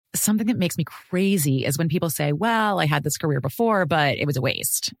something that makes me crazy is when people say, well, I had this career before, but it was a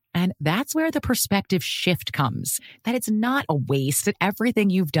waste. And that's where the perspective shift comes, that it's not a waste, that everything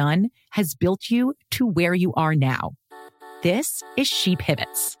you've done has built you to where you are now. This is She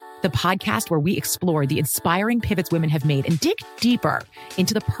Pivots, the podcast where we explore the inspiring pivots women have made and dig deeper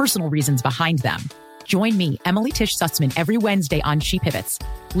into the personal reasons behind them. Join me, Emily Tish Sussman, every Wednesday on She Pivots.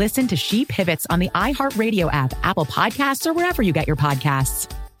 Listen to She Pivots on the iHeartRadio app, Apple Podcasts, or wherever you get your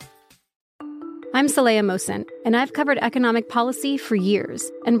podcasts. I'm Saleha Mohsin, and I've covered economic policy for years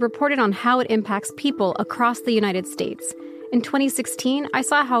and reported on how it impacts people across the United States. In 2016, I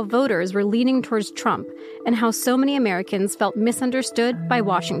saw how voters were leaning towards Trump and how so many Americans felt misunderstood by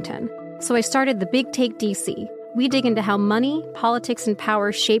Washington. So I started The Big Take DC. We dig into how money, politics, and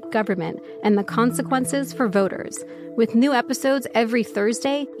power shape government and the consequences for voters. With new episodes every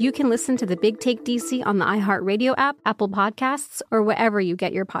Thursday, you can listen to The Big Take DC on the iHeartRadio app, Apple Podcasts, or wherever you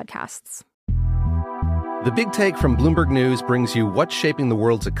get your podcasts. The Big Take from Bloomberg News brings you what's shaping the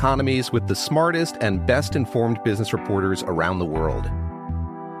world's economies with the smartest and best-informed business reporters around the world.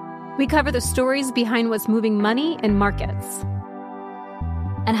 We cover the stories behind what's moving money and markets,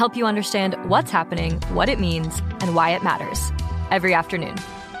 and help you understand what's happening, what it means, and why it matters every afternoon.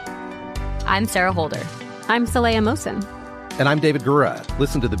 I'm Sarah Holder. I'm Saleha Mohsin. And I'm David Gura.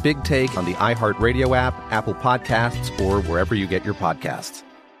 Listen to The Big Take on the iHeartRadio app, Apple Podcasts, or wherever you get your podcasts.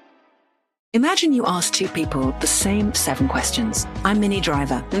 Imagine you ask two people the same 7 questions. I'm Minnie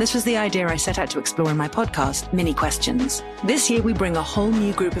Driver, and this was the idea I set out to explore in my podcast, Mini Questions. This year, we bring a whole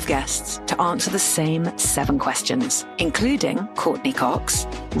new group of guests to answer the same 7 questions, including Courtney Cox,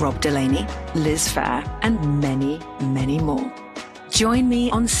 Rob Delaney, Liz Phair, and many, many more. Join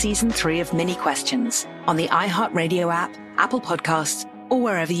me on Season 3 of Mini Questions on the iHeartRadio app, Apple Podcasts, or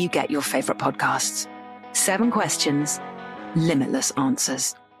wherever you get your favorite podcasts. 7 questions, limitless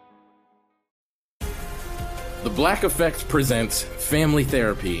answers. The Black Effect presents Family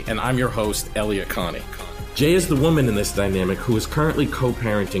Therapy, and I'm your host, Elliot Connie. Jay is the woman in this dynamic who is currently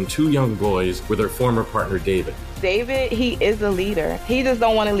co-parenting 2 young boys with her former partner, David. David, he is a leader. He just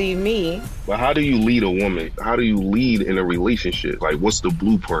don't want to leave me. But how do you lead a woman? How do you lead in a relationship? Like, what's the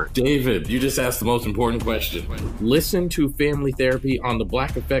blueprint? David, you just asked the most important question. Listen to Family Therapy on the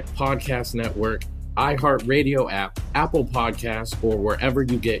Black Effect Podcast Network, iHeartRadio app, Apple Podcasts, or wherever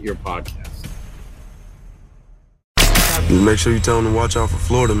you get your podcasts. Make sure you tell them to watch out for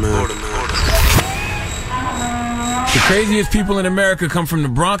Florida, man. The craziest people in America come from the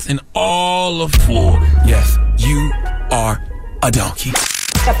Bronx and all of Florida. Yes, you are a donkey.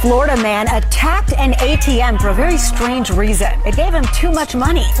 A Florida man attacked an ATM for a very strange reason. It gave him too much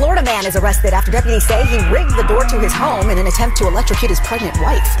money. Florida man is arrested after deputies say he rigged the door to his home in an attempt to electrocute his pregnant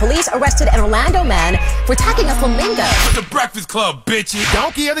wife. Police arrested an Orlando man for attacking a flamingo. It's the Breakfast Club, bitches.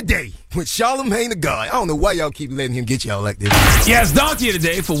 Donkey of the day with Charlamagne the God. I don't know why y'all keep letting him get y'all like this. Yes, Donkey of the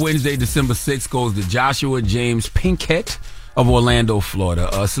day for Wednesday, December 6th goes to Joshua James Pinkett of Orlando,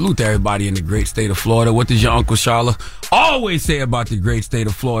 Florida. Salute to everybody in the great state of Florida. What does your Uncle Charla always say about the great state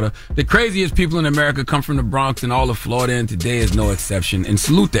of Florida? The craziest people in America come from the Bronx and all of Florida, and today is no exception. And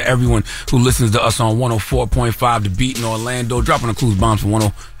salute to everyone who listens to us on 104.5 The Beat in Orlando. Dropping the clues bombs from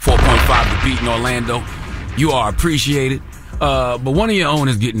 104.5 The Beat in Orlando. You are appreciated. But one of your own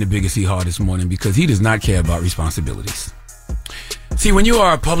is getting the biggest hee-haw this morning because he does not care about responsibilities. See, when you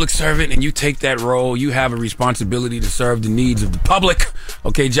are a public servant and you take that role, you have a responsibility to serve the needs of the public.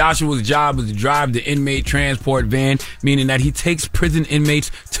 Okay, Joshua's job is to drive the inmate transport van, meaning that he takes prison inmates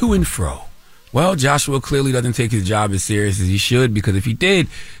to and fro. Well, Joshua clearly doesn't take his job as serious as he should, because if he did,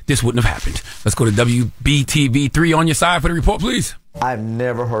 this wouldn't have happened. Let's go to WBTV3 on your side for the report, please. I've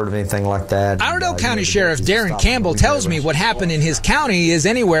never heard of anything like that. Iredell County Sheriff Darren Campbell tells me what happened in his county is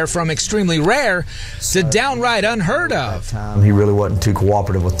anywhere from extremely rare to downright unheard of. He really wasn't too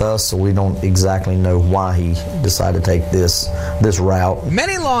cooperative with us, so we don't exactly know why he decided to take this route.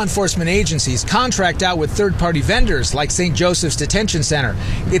 Many law enforcement agencies contract out with third-party vendors like St. Joseph's Detention Center.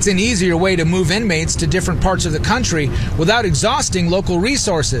 It's an easier way to move inmates to different parts of the country without exhausting local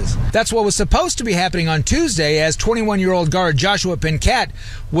resources. That's what was supposed to be happening on Tuesday, as 21-year-old guard Joshua Pinkett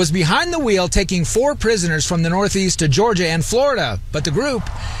was behind the wheel taking 4 prisoners from the Northeast to Georgia and Florida, but the group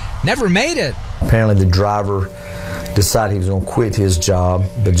never made it. Apparently the driver decided he was going to quit his job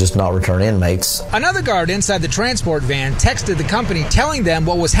but just not return inmates. Another guard inside the transport van texted the company telling them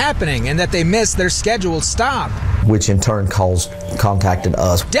what was happening and that they missed their scheduled stop, which in turn contacted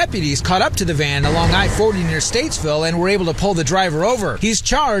us. Deputies caught up to the van along I-40 near Statesville and were able to pull the driver over. He's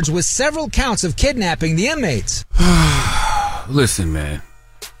charged with several counts of kidnapping the inmates. Listen, man,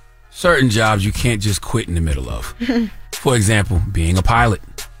 certain jobs you can't just quit in the middle of. For example, being a pilot.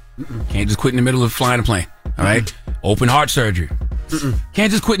 Can't just quit in the middle of flying a plane. All right? Open heart surgery.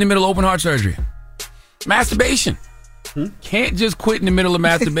 Can't just quit in the middle of open heart surgery. Masturbation. Can't just quit in the middle of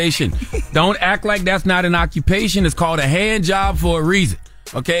masturbation. Don't act like that's not an occupation. It's called a hand job for a reason.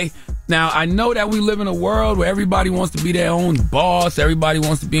 Okay? Now, I know that we live in a world where everybody wants to be their own boss. Everybody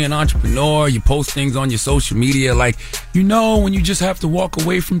wants to be an entrepreneur. You post things on your social media like, when you just have to walk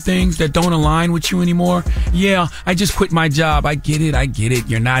away from things that don't align with you anymore. Yeah, I just quit my job. I get it.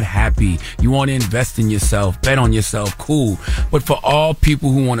 You're not happy. You want to invest in yourself, bet on yourself. Cool. But for all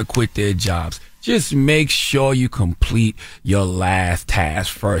people who want to quit their jobs, just make sure you complete your last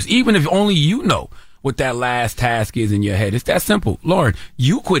task first. Even if only you know what that last task is in your head. It's that simple. Lauren,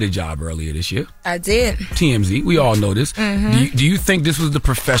 you quit a job earlier this year. I did. TMZ, we all know this. Do you think this was the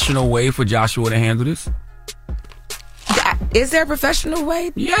professional way for Joshua to handle this? Is there a professional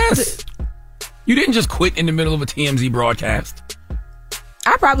way? Yes. You didn't just quit in the middle of a TMZ broadcast.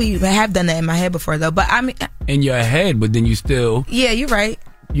 I probably have done that in my head before, though. But I mean, in your head, but then you still... Yeah, you're right.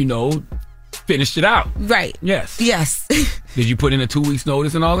 Finished it out. Right. Yes. Did you put in a 2 weeks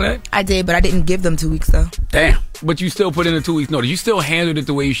notice and all of that? I did, but I didn't give them 2 weeks, though. Damn. But you still put in a 2 weeks notice. You still handled it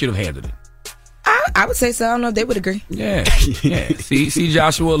the way you should have handled it. I would say so. I don't know if they would agree. Yeah. See,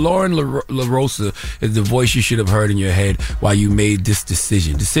 Joshua, Lauren LaRosa is the voice you should have heard in your head while you made this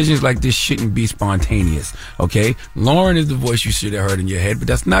decision. Decisions like this shouldn't be spontaneous, okay? Lauren is the voice you should have heard in your head, but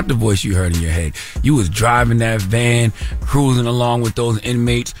that's not the voice you heard in your head. You was driving that van, cruising along with those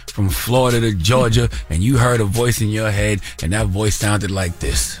inmates from Florida to Georgia, and you heard a voice in your head, and that voice sounded like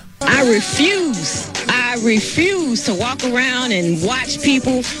this. I refuse to walk around and watch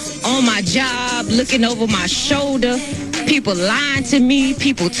people on my job looking over my shoulder, people lying to me,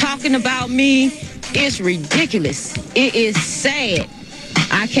 people talking about me. It's ridiculous. It is sad.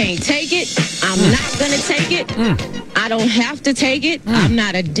 I can't take it. I'm not going to take it. I don't have to take it. I'm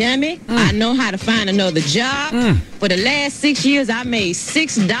not a dummy. I know how to find another job. For the last 6 years, I made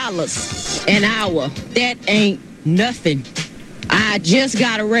 $6 an hour. That ain't nothing. I just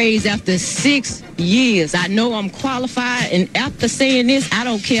got a raise after 6 years. I know I'm qualified, and after saying this, I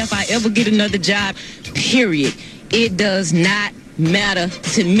don't care if I ever get another job, period. It does not matter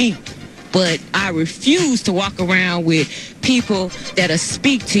to me. But I refuse to walk around with people that'll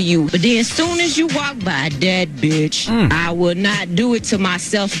speak to you. But then as soon as you walk by, that bitch, I will not do it to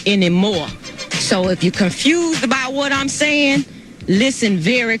myself anymore. So if you're confused about what I'm saying, listen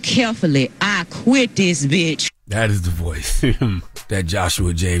very carefully. I quit this bitch. That is the voice that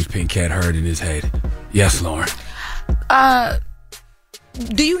Joshua James Pinkett heard in his head. Yes, Lauren.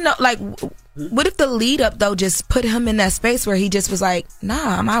 Do you know, what if the lead up, though, just put him in that space where he just was like,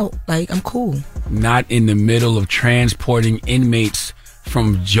 nah, I'm out. I'm cool. Not in the middle of transporting inmates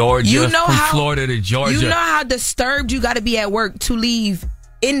from Georgia, Florida to Georgia. You know how disturbed you got to be at work to leave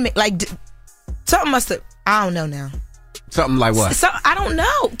inmate. Something must have, I don't know now. Something like what? I don't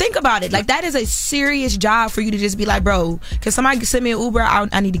know. Think about it. That is a serious job for you to just be like, bro, can somebody send me an Uber?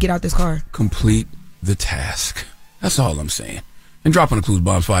 I need to get out this car. Complete the task. That's all I'm saying. And drop on the clues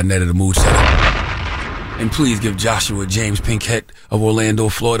bombs for our net of the mood setter. And please give Joshua James Pinkett of Orlando,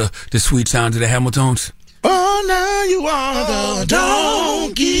 Florida, the sweet sounds of the Hamiltons. Oh, now you are the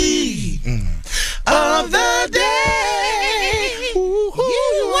donkey of the day. Ooh,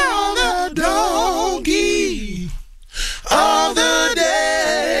 you are the donkey of the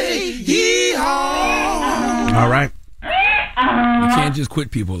day. Yeehaw. All right. You can't just quit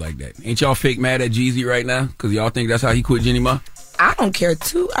people like that. Ain't y'all fake mad at Jeezy right now? Because y'all think that's how he quit Jenny Ma? I don't care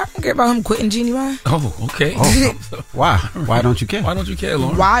about him quitting Jeannie Ma. Oh, okay. Why? Why don't you care? Why don't you care,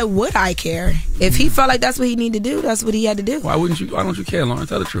 Lauren? Why would I care? If he felt like that's what he needed to do, that's what he had to do. Why don't you care, Lauren?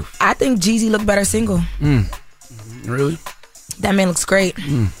 Tell the truth. I think Jeezy looked better single. Really? That man looks great.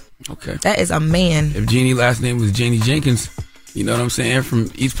 Okay. That is a man. If Jeannie's last name was Janie Jenkins, you know what I'm saying,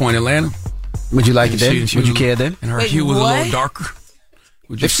 from East Point, Atlanta. Would you like it then? Would you care then? And her hue was a little darker.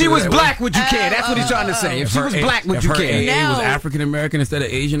 If she was black, would you care? That's what he's trying to say. If she was black, would you care? If her was African American instead of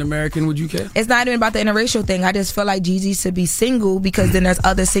Asian American, would you care? It's not even about the interracial thing. I just feel like Jeezy should be single because then there's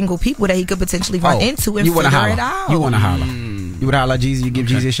other single people that he could potentially run into and figure it out. You want to holler? You would holler at Jeezy? You give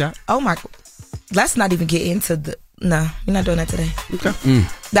Jeezy a shot? Oh my! Let's not even get into the. No, we're not doing that today. Okay.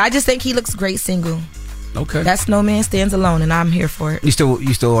 I just think he looks great single. Okay. That's No Man Stands Alone, and I'm here for it. You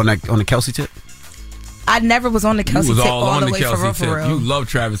still on the Kelsey tip? I never was on the Kelsey tip all the way Kelsey for real. You love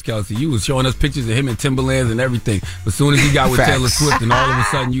Travis Kelsey. You was showing us pictures of him in Timberlands and everything. But as soon as he got with Taylor Swift, and all of a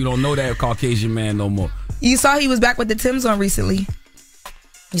sudden you don't know that Caucasian man no more. You saw he was back with the Timbs on recently.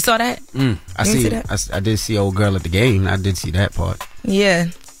 You saw that? I did see old girl at the game. I did see that part. Yeah.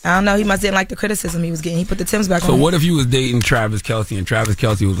 I don't know. He must didn't like the criticism he was getting. He put the Timbs back on. So what if you was dating Travis Kelce and Travis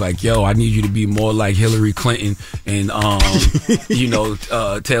Kelce was like, yo, I need you to be more like Hillary Clinton and,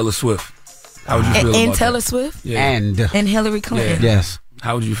 Taylor Swift? How would you feel and about Taylor that? Swift? Yeah. And Hillary Clinton? Yeah. Yes.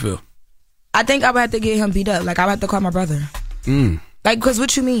 How would you feel? I think I would have to get him beat up. Like, I would have to call my brother. Like, because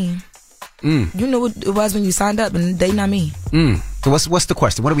what you mean? You know what it was when you signed up, and they not me. So what's the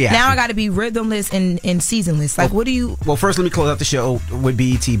question? What are we asking? Now I got to be rhythmless and seasonless. Like, what do you... Well, first let me close out the show with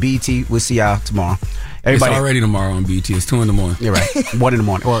BET. BET, we'll see y'all tomorrow. Everybody, it's already tomorrow on BET. It's 2 a.m. You're right. 1 a.m.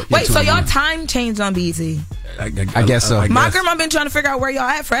 Or, Wait, so y'all time changed on BET? I guess so. My grandma been trying to figure out where y'all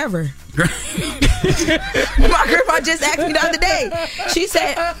at forever. My grandma just asked me the other day. She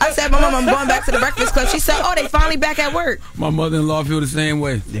said, I said, Mom, I'm going back to the Breakfast Club. She said, oh, they finally back at work. My mother-in-law feel the same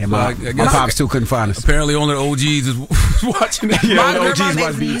way. Yeah, my pops too couldn't find us. Apparently only the OGs is watching it. My grandma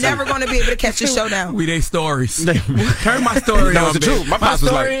is never going to be able to catch the show now. We they stories. Turn my story on, the truth. My pops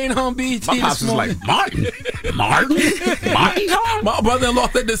was like, ain't on BET. My pops was like, Martin? My brother-in-law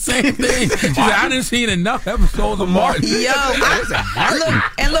said the same thing. She said, I didn't see enough episodes of Martin. Yo, look,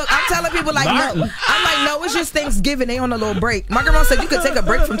 I'm telling people like, no. I'm like, no, it's just Thanksgiving. They on a little break. My grandma said you could take a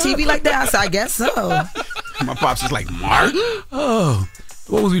break from TV like that. I said, I guess so. My pops was like, Martin? Oh.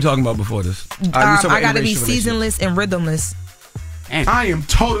 What was we talking about before this? I got to be seasonless and rhythmless. I am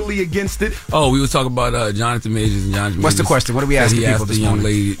totally against it. Oh, we was talking about Jonathan Majors and Jonathan. What's the question? What are we asking he people asked this the young morning?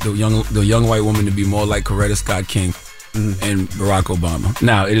 lady, the young white woman to be more like Coretta Scott King and Barack Obama.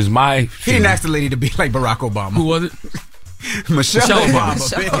 Now, it is my... He didn't ask the lady to be like Barack Obama. Who was it? Michelle Obama.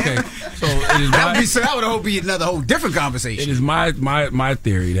 Okay, so it is that would be another whole different conversation. It is my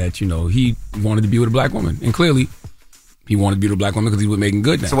theory that he wanted to be with a black woman, and clearly he wanted to be with a black woman because he was making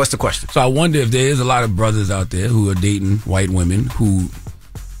good now. So what's the question? So I wonder if there is a lot of brothers out there who are dating white women who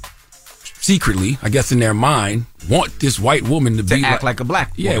secretly, I guess in their mind, want this white woman to be act like a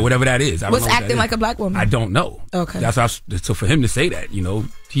black woman. Yeah, whatever that is. What's acting like a black woman? I don't know. Okay. So for him to say that, he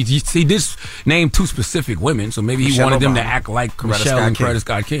did name 2 specific women, so maybe he Michelle wanted them Obama. to act like Coretta Michelle Scott and King. Coretta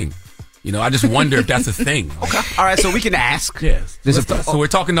Scott King. I just wonder if that's a thing. Okay. All right, so we can ask. Yes. So we're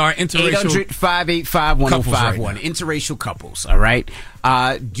talking to our interracial 800-585-1051. Interracial couples, all right?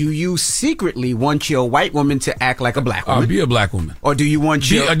 Do you secretly want your white woman to act like a black woman? Be a black woman. Or do you want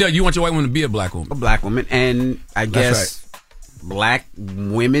you want your white woman to be a black woman? A black woman. And I guess... That's right. Black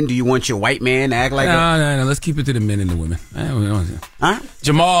women, do you want your white man to act like No, let's keep it to the men and the women.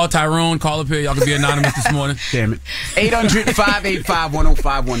 Jamal, Tyrone, call up here. Y'all can be anonymous this morning. Damn it.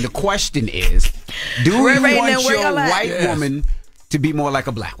 800-585-1051. The question is, do you want your white woman to be more like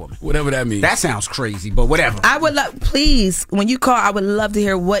a black woman? Whatever that means. That sounds crazy, but whatever. I would please, when you call, I would love to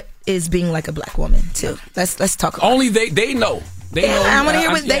hear what is being like a black woman too. Let's talk about Only they know. They know. I want to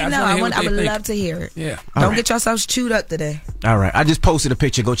hear what they know. I would think. love to hear it. Yeah. Don't get yourselves chewed up today. All right. I just posted a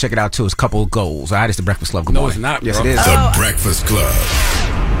picture. Go check it out too. It's couple goals. All right. It's the Breakfast Club. Good morning. It's not. Yes, bro. it is. The Breakfast Club.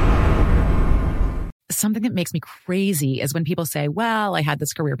 Something that makes me crazy is when people say, well, I had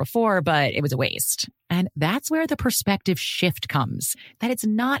this career before, but it was a waste. And that's where the perspective shift comes, that it's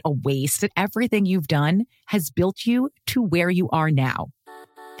not a waste, that everything you've done has built you to where you are now.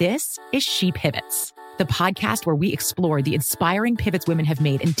 This is She Pivots, the podcast where we explore the inspiring pivots women have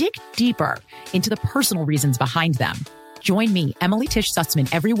made and dig deeper into the personal reasons behind them. Join me, Emily Tish Sussman,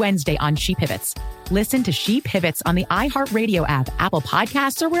 every Wednesday on She Pivots. Listen to She Pivots on the iHeartRadio app, Apple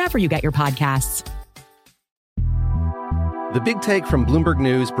Podcasts, or wherever you get your podcasts. The Big Take from Bloomberg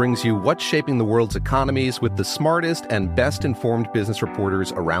News brings you what's shaping the world's economies with the smartest and best-informed business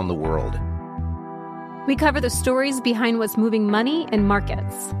reporters around the world. We cover the stories behind what's moving money and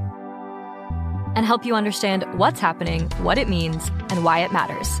markets, and help you understand what's happening, what it means, and why it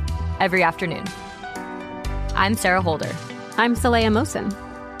matters every afternoon. I'm Sarah Holder. I'm Saleha Mohsin.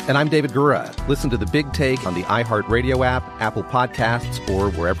 And I'm David Gura. Listen to The Big Take on the iHeartRadio app, Apple Podcasts,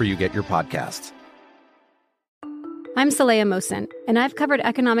 or wherever you get your podcasts. I'm Saleha Mohsin, and I've covered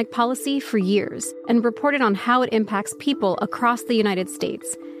economic policy for years and reported on how it impacts people across the United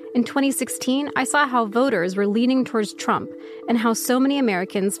States. In 2016, I saw how voters were leaning towards Trump and how so many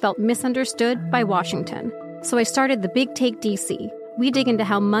Americans felt misunderstood by Washington. So I started The Big Take DC. We dig into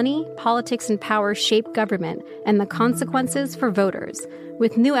how money, politics, and power shape government and the consequences for voters.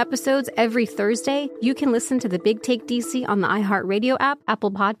 With new episodes every Thursday, you can listen to The Big Take DC on the iHeartRadio app,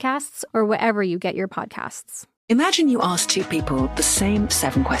 Apple Podcasts, or wherever you get your podcasts. Imagine you ask 2 people the same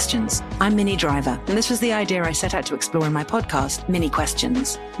 7 questions. I'm Minnie Driver, and this was the idea I set out to explore in my podcast, Mini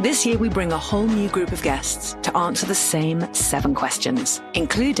Questions. This year, we bring a whole new group of guests to answer the same 7 questions,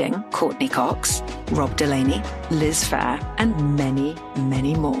 including Courtney Cox, Rob Delaney, Liz Phair, and many,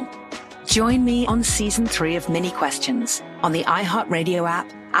 many more. Join me on Season 3 of Mini Questions on the iHeartRadio app,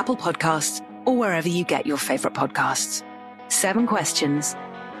 Apple Podcasts, or wherever you get your favorite podcasts. 7 questions,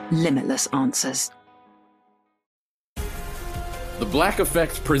 limitless answers. The Black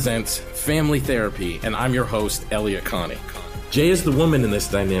Effect presents Family Therapy, and I'm your host, Elliot Connie. Jay is the woman in this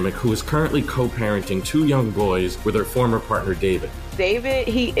dynamic who is currently co-parenting 2 young boys with her former partner, David. David,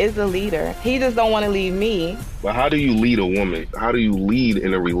 he is a leader. He just don't want to leave me. But how do you lead a woman? How do you lead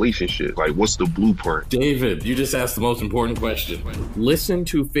in a relationship? Like, what's the blueprint? David, you just asked the most important question. Listen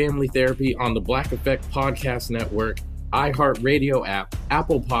to Family Therapy on the Black Effect Podcast Network, iHeartRadio app,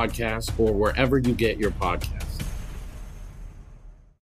 Apple Podcasts, or wherever you get your podcasts.